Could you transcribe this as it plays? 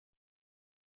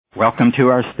Welcome to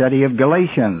our study of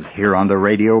Galatians here on the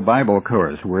Radio Bible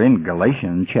Course. We're in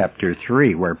Galatians chapter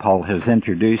 3, where Paul has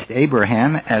introduced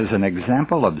Abraham as an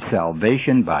example of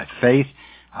salvation by faith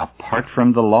apart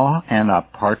from the law and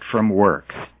apart from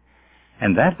works.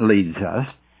 And that leads us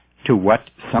to what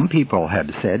some people have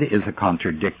said is a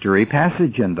contradictory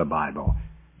passage in the Bible,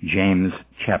 James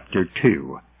chapter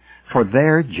 2. For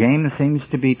there, James seems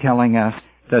to be telling us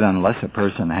that unless a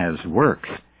person has works,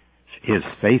 his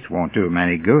faith won't do him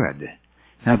any good.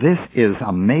 Now this is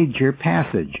a major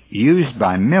passage used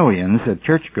by millions of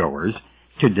churchgoers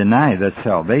to deny that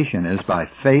salvation is by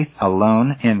faith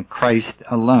alone in Christ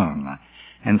alone.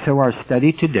 And so our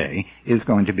study today is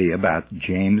going to be about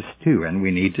James 2, and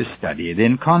we need to study it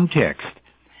in context.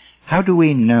 How do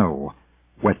we know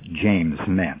what James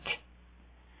meant?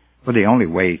 Well, the only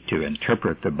way to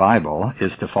interpret the Bible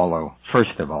is to follow,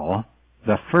 first of all,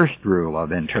 the first rule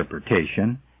of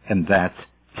interpretation, and that's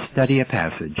study a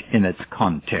passage in its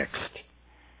context.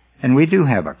 And we do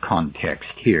have a context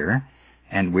here,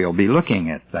 and we'll be looking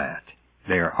at that.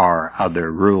 There are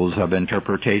other rules of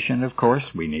interpretation, of course.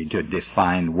 We need to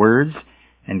define words,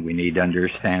 and we need to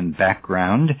understand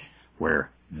background,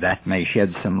 where that may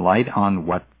shed some light on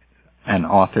what an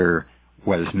author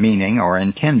was meaning or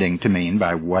intending to mean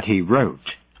by what he wrote.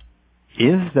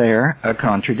 Is there a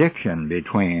contradiction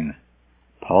between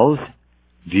Paul's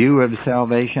view of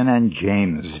salvation and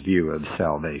James' view of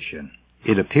salvation?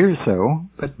 It appears so,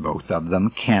 but both of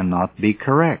them cannot be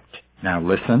correct. Now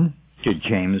listen to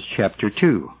James chapter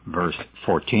 2, verse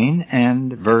 14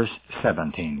 and verse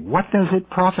 17. What does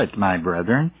it profit, my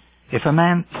brethren, if a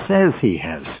man says he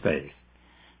has faith,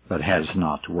 but has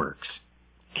not works?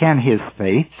 Can his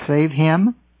faith save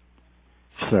him?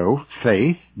 So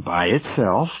faith by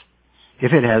itself,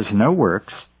 if it has no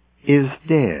works, is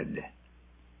dead.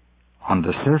 On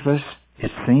the surface,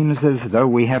 it seems as though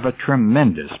we have a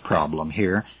tremendous problem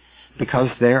here, because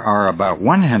there are about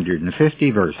 150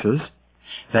 verses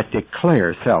that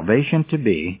declare salvation to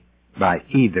be by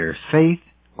either faith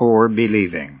or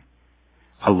believing,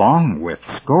 along with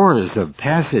scores of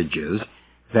passages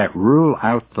that rule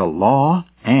out the law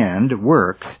and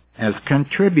works as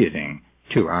contributing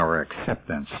to our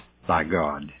acceptance by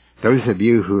God. Those of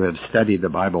you who have studied the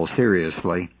Bible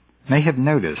seriously may have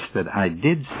noticed that I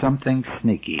did something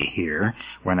sneaky here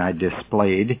when I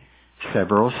displayed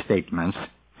several statements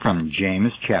from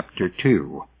James chapter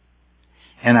 2.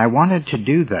 And I wanted to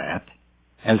do that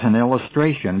as an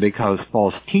illustration because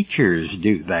false teachers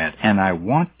do that, and I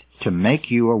want to make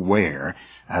you aware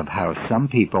of how some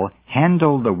people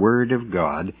handle the Word of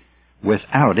God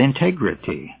without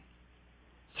integrity.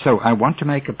 So I want to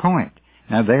make a point.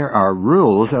 Now, there are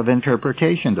rules of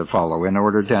interpretation to follow in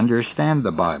order to understand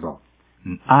the Bible.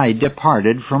 I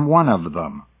departed from one of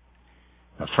them.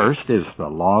 The first is the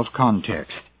law of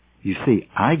context. You see,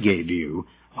 I gave you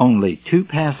only two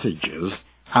passages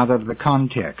out of the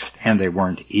context, and they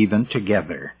weren't even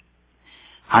together.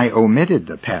 I omitted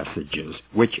the passages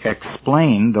which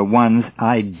explain the ones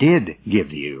I did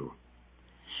give you.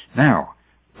 Now,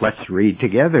 let's read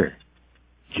together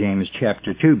James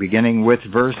chapter 2, beginning with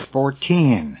verse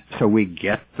 14, so we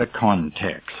get the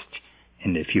context.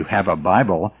 And if you have a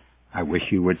Bible, I wish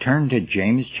you would turn to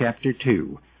James chapter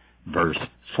 2, verse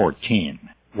 14.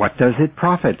 What does it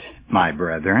profit, my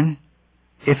brethren,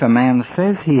 if a man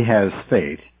says he has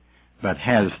faith, but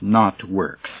has not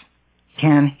works?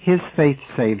 Can his faith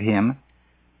save him?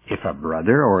 If a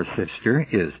brother or sister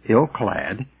is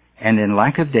ill-clad and in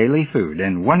lack of daily food,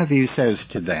 and one of you says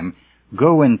to them,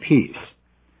 "Go in peace,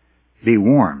 be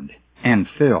warmed and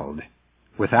filled,"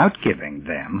 without giving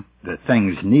them the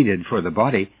things needed for the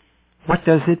body, what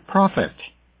does it profit?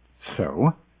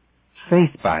 So,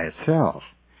 faith by itself,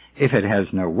 if it has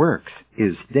no works,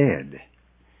 is dead.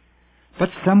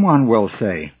 But someone will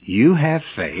say, "You have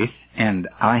faith, and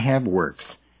I have works.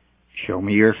 Show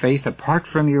me your faith apart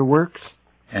from your works,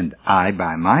 and I,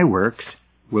 by my works,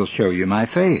 will show you my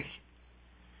faith."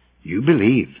 You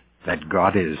believe that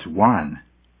God is one.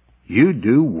 You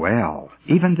do well.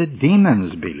 Even the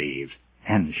demons believe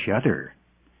and shudder.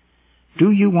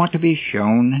 Do you want to be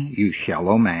shown, you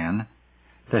shallow man,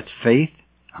 that faith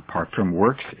apart from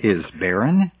works is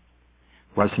barren?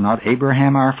 Was not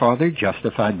Abraham our father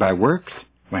justified by works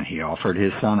when he offered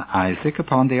his son Isaac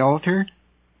upon the altar?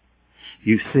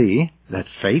 You see that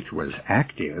faith was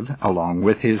active along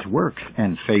with his works,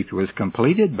 and faith was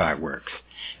completed by works.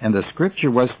 And the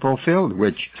scripture was fulfilled,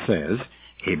 which says,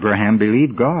 "Abraham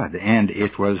believed God, and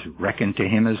it was reckoned to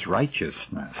him as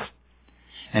righteousness.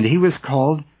 And he was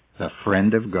called the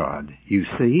friend of God." You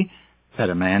see that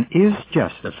a man is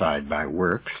justified by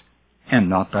works, and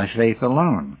not by faith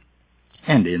alone.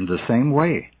 And in the same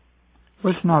way,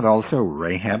 Was not also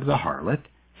Rahab the harlot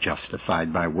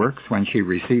justified by works when she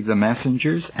received the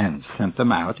messengers and sent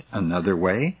them out another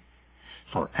way?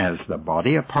 For as the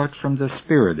body apart from the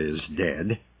Spirit is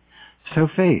dead, so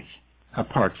faith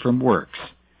apart from works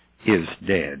is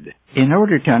dead. In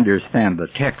order to understand the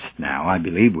text now, I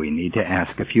believe we need to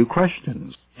ask a few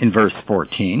questions. In verse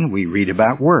 14, we read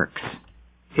about works.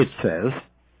 It says,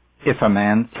 "If a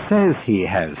man says he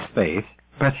has faith,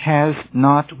 but has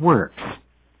not works."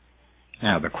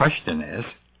 Now the question is,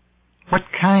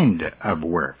 what kind of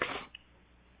works?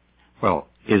 Well,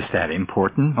 is that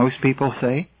important, most people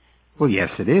say? Well,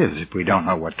 yes, it is. If we don't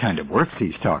know what kind of works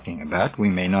he's talking about, we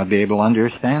may not be able to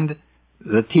understand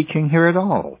the teaching here at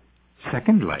all.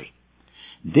 Secondly,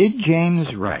 did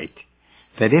James write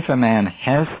that if a man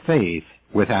has faith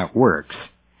without works,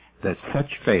 that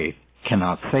such faith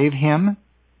cannot save him?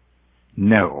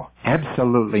 No,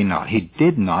 absolutely not. He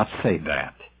did not say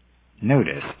that.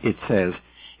 Notice, it says,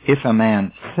 if a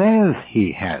man says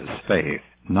he has faith,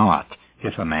 not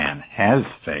if a man has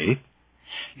faith.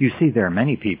 You see, there are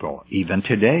many people, even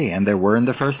today, and there were in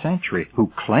the first century,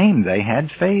 who claim they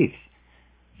had faith.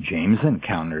 James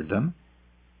encountered them.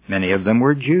 Many of them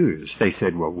were Jews. They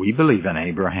said, well, we believe in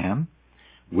Abraham.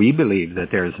 We believe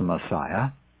that there's a Messiah.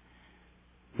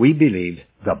 We believe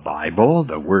the Bible,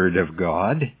 the Word of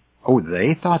God. Oh,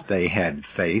 they thought they had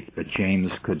faith, but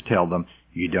James could tell them,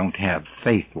 you don't have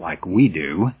faith like we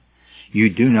do. You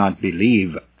do not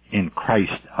believe in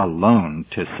Christ alone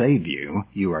to save you.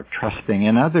 You are trusting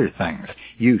in other things.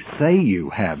 You say you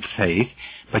have faith,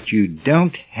 but you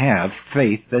don't have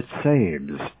faith that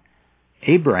saves.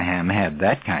 Abraham had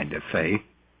that kind of faith,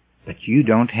 but you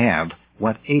don't have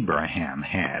what Abraham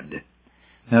had.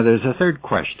 Now there's a third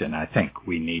question I think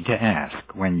we need to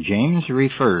ask. When James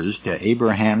refers to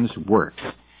Abraham's works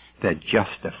that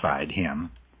justified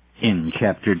him, in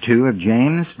chapter 2 of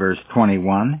James, verse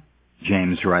 21,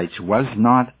 James writes, "Was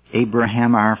not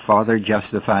Abraham our father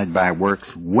justified by works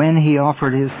when he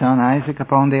offered his son Isaac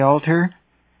upon the altar?"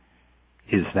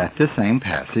 Is that the same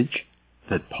passage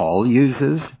that Paul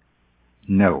uses?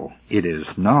 No, it is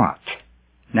not.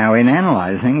 Now, in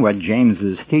analyzing what James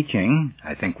is teaching,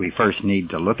 I think we first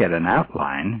need to look at an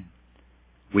outline.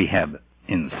 We have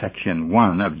in section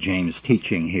 1 of James'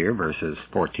 teaching here, verses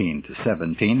 14 to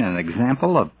 17, an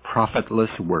example of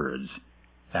profitless words.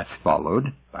 That's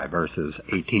followed by verses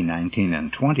 18, 19,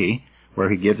 and 20, where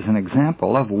he gives an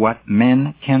example of what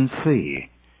men can see.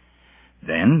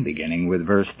 Then, beginning with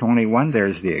verse 21,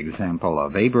 there's the example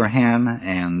of Abraham,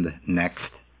 and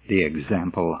next, the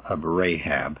example of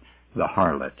Rahab, the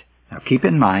harlot. Now keep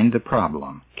in mind the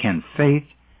problem. Can faith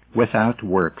without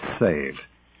works save?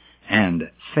 And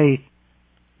faith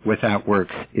without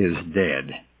works is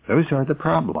dead. Those are the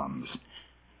problems.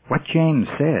 What James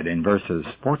said in verses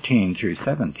 14 through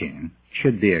 17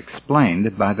 should be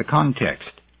explained by the context.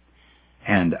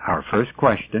 And our first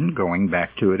question, going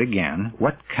back to it again,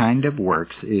 what kind of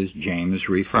works is James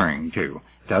referring to?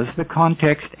 Does the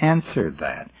context answer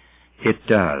that? It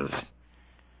does.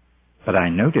 But I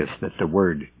notice that the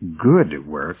word good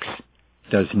works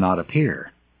does not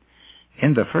appear.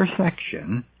 In the first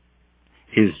section,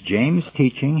 is James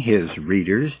teaching his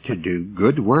readers to do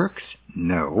good works?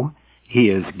 No. He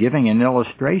is giving an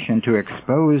illustration to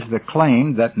expose the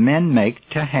claim that men make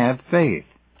to have faith.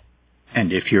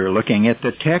 And if you're looking at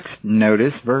the text,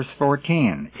 notice verse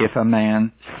 14. If a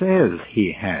man says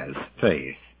he has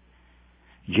faith.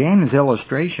 James'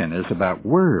 illustration is about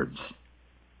words.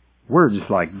 Words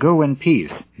like go in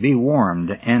peace, be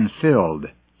warmed and filled.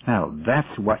 Now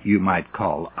that's what you might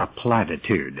call a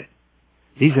platitude.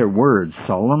 These are words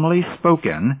solemnly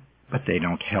spoken, but they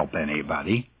don't help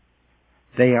anybody.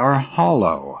 They are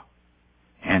hollow.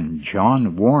 And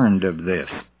John warned of this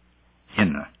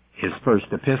in his first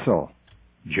epistle.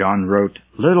 John wrote,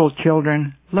 "Little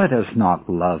children, let us not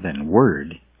love in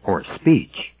word or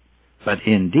speech, but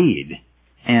in deed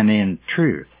and in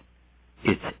truth."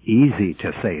 It's easy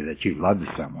to say that you love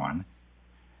someone,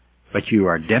 but you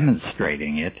are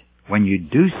demonstrating it when you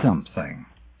do something.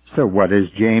 So what is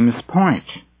James' point?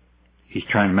 He's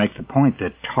trying to make the point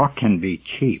that talk can be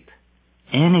cheap.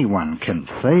 Anyone can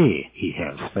say he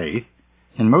has faith,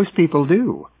 and most people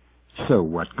do. So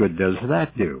what good does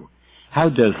that do? How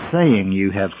does saying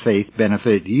you have faith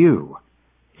benefit you?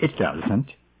 It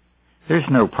doesn't. There's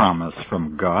no promise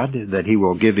from God that He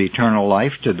will give eternal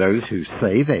life to those who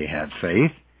say they have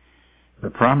faith. The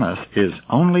promise is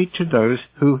only to those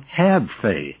who have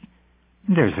faith.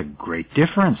 There's a great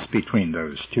difference between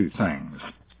those two things.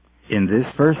 In this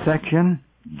first section,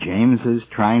 James is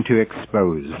trying to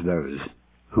expose those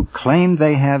who claim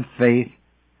they have faith,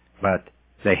 but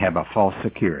they have a false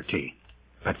security.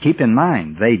 But keep in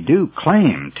mind, they do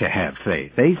claim to have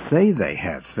faith. They say they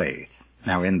have faith.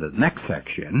 Now, in the next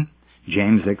section,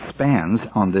 James expands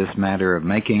on this matter of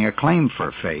making a claim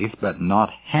for faith, but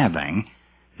not having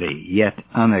the yet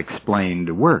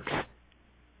unexplained works.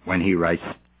 When he writes,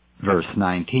 verse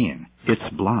 19, it's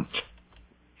blunt.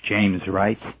 James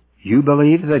writes, "You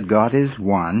believe that God is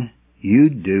one. You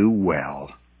do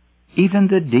well. Even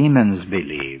the demons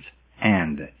believe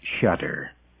and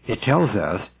shudder." It tells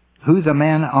us who the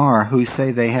men are who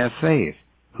say they have faith.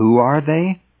 Who are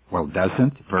they? Well,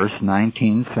 doesn't verse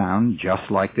 19 sound just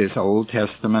like this Old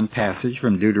Testament passage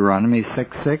from Deuteronomy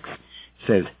 6:6? It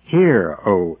says, "Hear,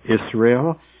 O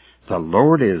Israel, the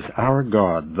Lord is our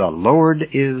God. The Lord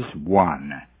is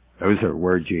one." Those are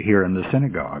words you hear in the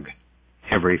synagogue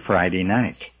every Friday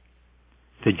night.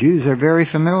 The Jews are very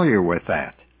familiar with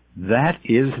that. That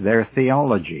is their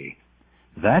theology.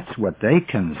 That's what they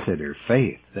consider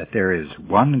faith, that there is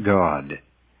one God.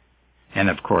 And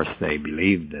of course they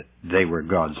believed that they were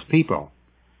God's people.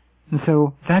 And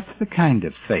so that's the kind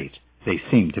of faith they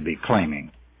seem to be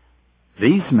claiming.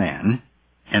 These men,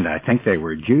 and I think they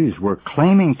were Jews, were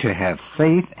claiming to have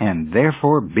faith and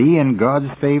therefore be in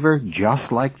God's favor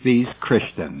just like these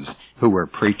Christians who were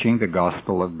preaching the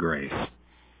gospel of grace.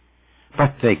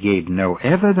 But they gave no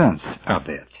evidence of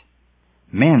it.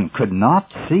 Men could not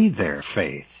see their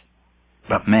faith,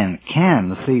 but men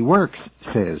can see works,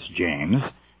 says James,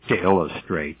 to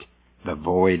illustrate the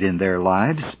void in their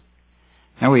lives.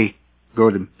 Now we go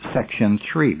to section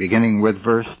 3, beginning with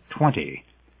verse 20.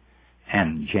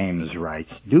 And James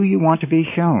writes, "Do you want to be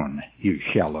shown, you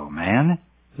shallow man,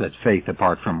 that faith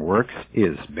apart from works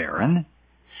is barren?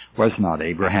 Was not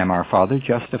Abraham our father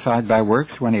justified by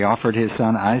works when he offered his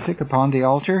son Isaac upon the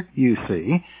altar? You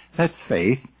see that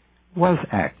faith was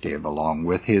active along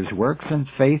with his works, and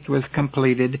faith was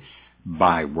completed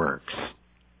by works."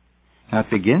 Now it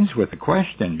begins with the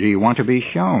question, do you want to be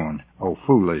shown, O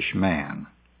foolish man?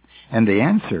 And the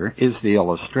answer is the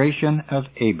illustration of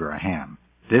Abraham.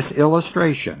 This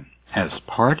illustration, as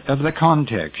part of the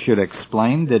context, should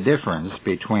explain the difference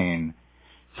between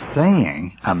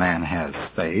saying a man has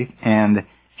faith and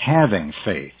having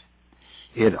faith.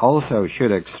 It also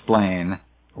should explain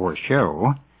or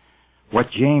show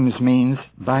what James means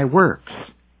by works.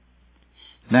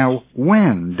 Now,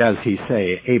 when does he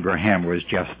say Abraham was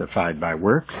justified by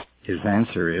works? His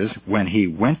answer is when he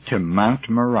went to Mount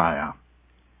Moriah.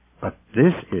 But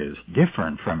this is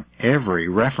different from every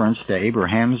reference to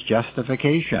Abraham's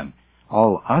justification.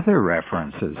 All other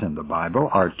references in the Bible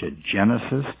are to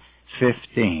Genesis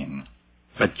 15.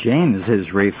 But James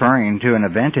is referring to an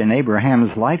event in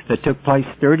Abraham's life that took place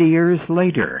 30 years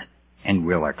later. And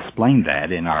we'll explain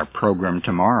that in our program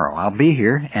tomorrow. I'll be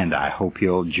here, and I hope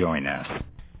you'll join us.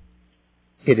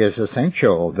 It is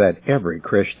essential that every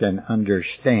Christian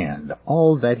understand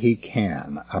all that he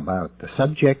can about the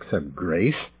subjects of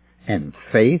grace and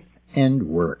faith and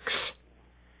works.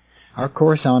 Our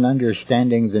course on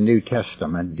understanding the New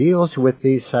Testament deals with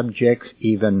these subjects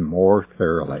even more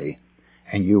thoroughly,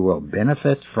 and you will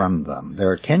benefit from them. There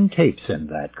are 10 tapes in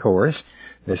that course.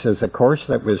 This is a course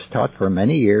that was taught for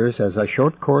many years as a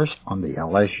short course on the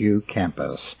LSU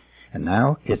campus, and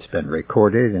now it's been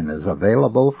recorded and is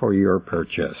available for your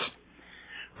purchase.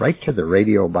 Write to the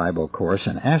Radio Bible Course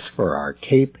and ask for our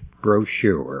tape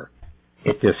brochure.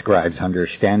 It describes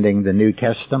understanding the New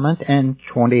Testament and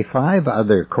 25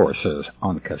 other courses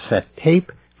on cassette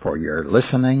tape for your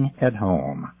listening at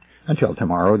home. Until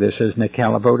tomorrow, this is Nick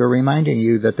Calivoda reminding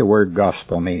you that the word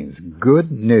gospel means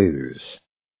good news.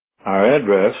 Our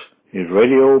address is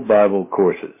Radio Bible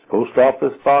Courses, Post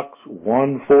Office Box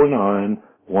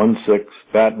 14916,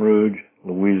 Baton Rouge,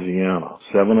 Louisiana,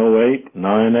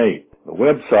 70898. The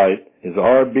website is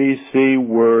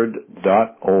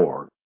rbcword.org.